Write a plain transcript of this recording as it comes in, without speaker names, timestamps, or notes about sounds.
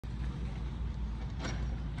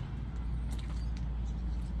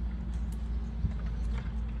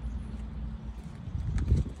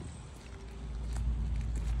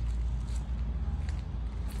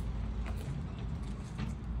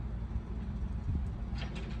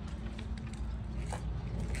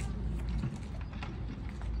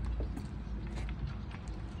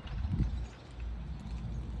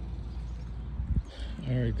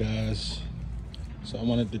Alright guys, so I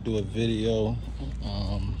wanted to do a video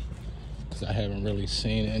because I haven't really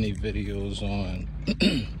seen any videos on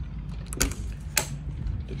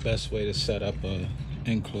the best way to set up a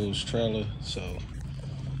enclosed trailer. So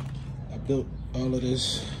I built all of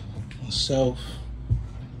this myself,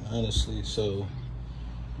 honestly. So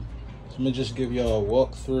I'm gonna just give y'all a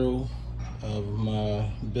walkthrough of my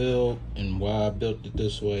build and why I built it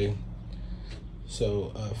this way.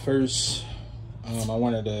 So first, I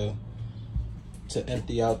wanted to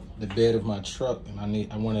empty out the bed of my truck, and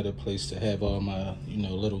I wanted a place to have all my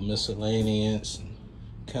little miscellaneous and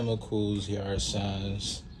chemicals, yard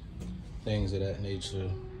signs, things of that nature.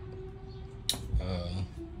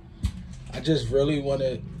 I just really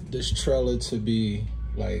wanted this trailer to be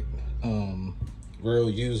like real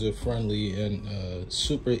user friendly and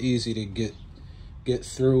super easy to get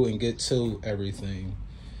through and get to everything.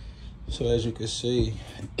 So as you can see,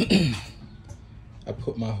 I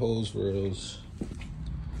put my hose reels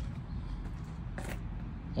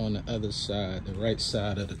on the other side, the right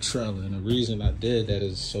side of the trailer. And the reason I did that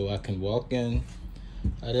is so I can walk in.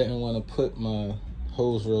 I didn't want to put my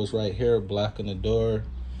hose reels right here blocking the door,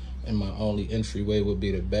 and my only entryway would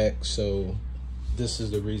be the back. So this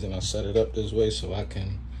is the reason I set it up this way, so I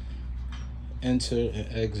can enter and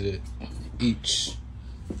exit each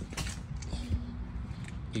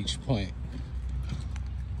point.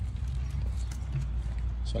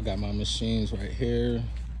 So I got my machines right here,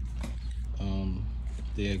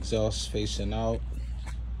 the exhaust facing out,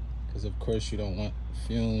 because of course you don't want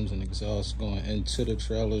fumes and exhaust going into the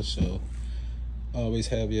trailer, so always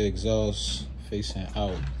have your exhaust facing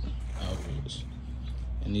outwards.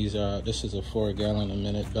 And this is a 4 gallon a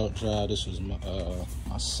minute belt drive. This was my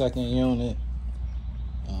second unit.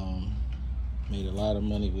 Made a lot of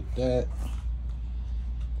money with that.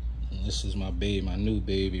 And this is my new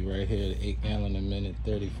baby right here, the 8 gallon a minute,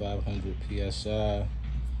 3,500 PSI.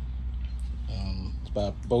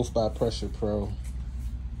 It's both by Pressure Pro.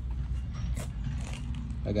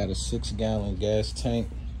 I got a 6 gallon gas tank.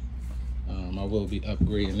 I will be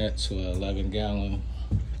upgrading that to an 11 gallon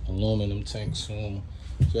aluminum tank soon.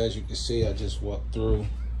 So as you can see, I just walked through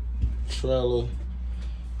the trailer.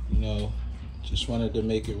 Just wanted to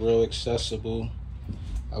make it real accessible.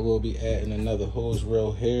 I will be adding another hose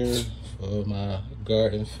reel here for my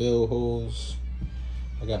garden fill hose.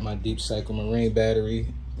 I got my Deep Cycle Marine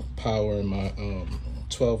battery powering my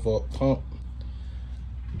 12 volt pump.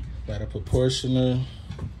 Got a proportioner.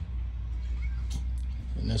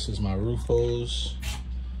 And this is my roof hose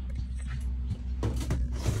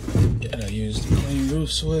that I use to clean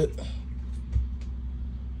roofs with.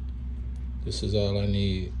 This is all I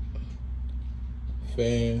need.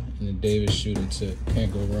 Fan and the Davis shooting tip.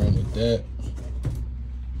 Can't go wrong with that.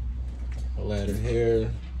 A ladder here.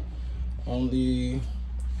 Only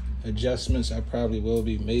adjustments I probably will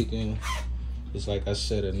be making is, like I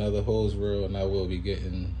said, another hose reel, and I will be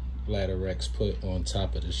getting ladder racks put on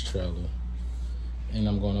top of this trailer. And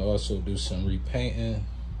I'm going to also do some repainting,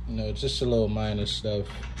 just a little minor stuff.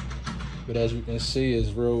 But as you can see,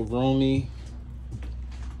 it's real roomy.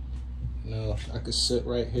 I could sit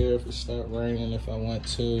right here if it start raining if I want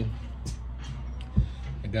to.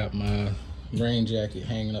 I got my rain jacket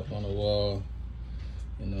hanging up on the wall,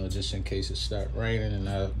 just in case it start raining and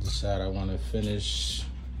I decide I want to finish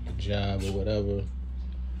the job or whatever.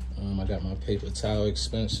 I got my paper towel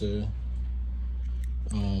dispenser.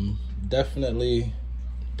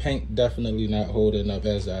 Paint definitely not holding up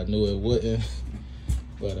as I knew it wouldn't.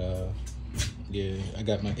 But yeah, I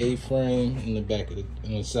got my A-frame in the back of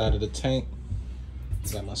the side of the tank.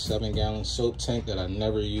 Got my 7 gallon soap tank that I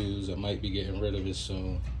never use. I might be getting rid of it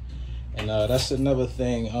soon. And that's another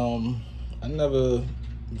thing. I never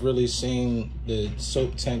really seen the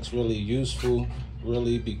soap tanks really useful,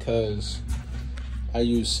 because I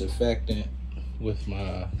use surfactant with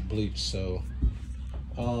my bleach. So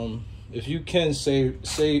if you can save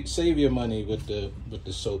your money with the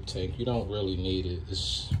soap tank, you don't really need it.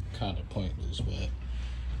 It's kind of pointless. But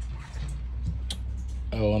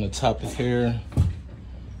on the top of here,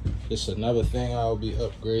 it's another thing I'll be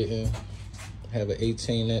upgrading. I have an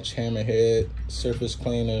 18-inch Hammerhead surface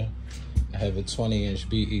cleaner. I have a 20-inch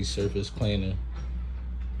BE surface cleaner.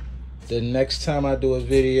 The next time I do a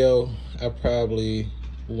video, I probably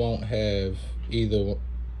won't have either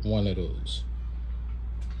one of those.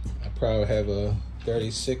 I probably have a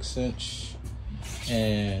 36-inch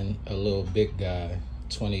and a little big guy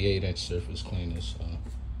 28-inch surface cleaner. So,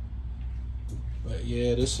 but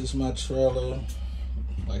yeah, this is my trailer.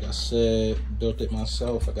 Like I said, built it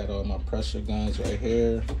myself. I got all my pressure guns right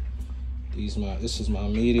here. This is my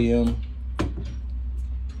medium.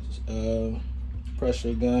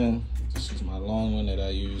 pressure gun. This is my long one that I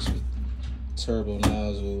use with turbo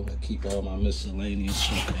nozzle. I keep all my miscellaneous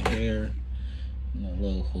stuff in here, you know,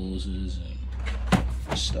 little hoses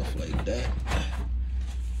and stuff like that.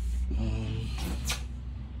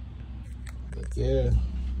 But yeah,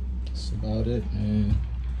 that's about it, man.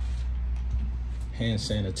 Hand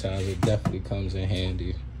sanitizer definitely comes in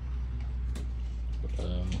handy.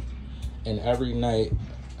 And every night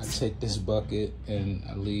I take this bucket and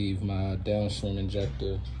I leave my downstream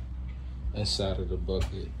injector inside of the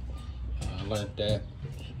bucket. I learned that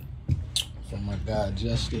from my guy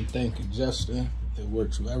Justin. Thank you, Justin. It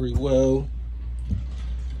works very well.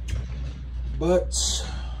 But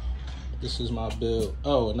this is my build.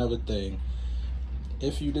 Oh, another thing.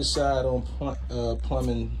 If you decide on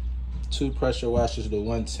plumbing 2 pressure washers to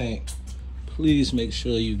 1 tank, please make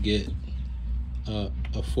sure you get a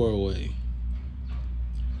 4-way.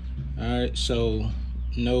 All right, so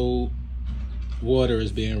no water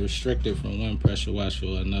is being restricted from one pressure washer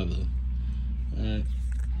or another. All right,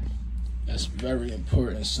 that's very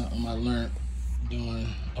important. Something I learned doing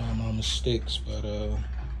all my mistakes. But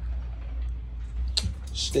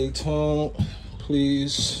stay tuned,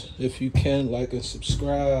 please. If you can, like and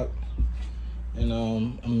subscribe. And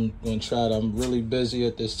I'm gonna try to. I'm really busy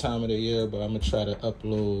at this time of the year, but I'm gonna try to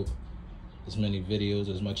upload as many videos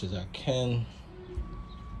as much as I can.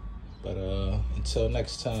 But until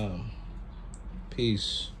next time,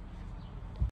 peace.